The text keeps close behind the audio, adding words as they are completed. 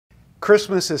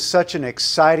Christmas is such an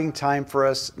exciting time for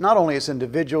us, not only as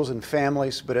individuals and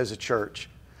families, but as a church.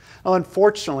 Now,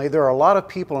 unfortunately, there are a lot of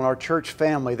people in our church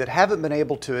family that haven't been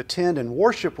able to attend and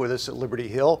worship with us at Liberty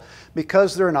Hill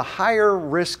because they're in a higher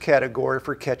risk category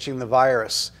for catching the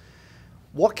virus.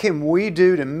 What can we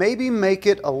do to maybe make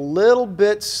it a little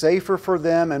bit safer for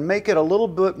them and make it a little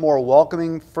bit more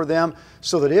welcoming for them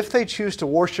so that if they choose to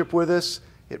worship with us,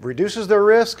 it reduces their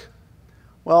risk?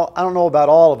 Well, I don't know about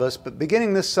all of us, but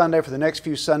beginning this Sunday for the next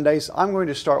few Sundays, I'm going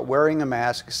to start wearing a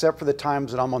mask except for the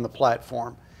times that I'm on the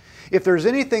platform. If there's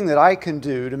anything that I can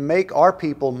do to make our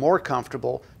people more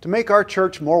comfortable, to make our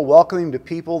church more welcoming to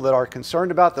people that are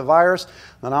concerned about the virus,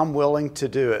 then I'm willing to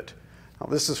do it. Now,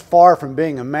 this is far from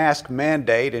being a mask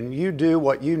mandate, and you do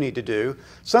what you need to do.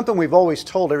 Something we've always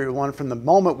told everyone from the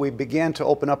moment we began to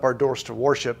open up our doors to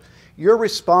worship: you're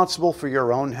responsible for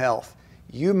your own health.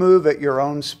 You move at your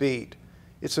own speed.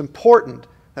 It's important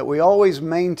that we always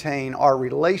maintain our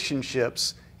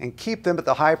relationships and keep them at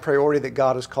the high priority that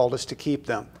God has called us to keep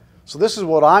them. So this is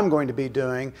what I'm going to be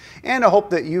doing, and I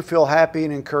hope that you feel happy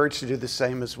and encouraged to do the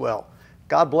same as well.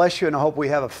 God bless you, and I hope we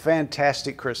have a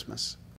fantastic Christmas.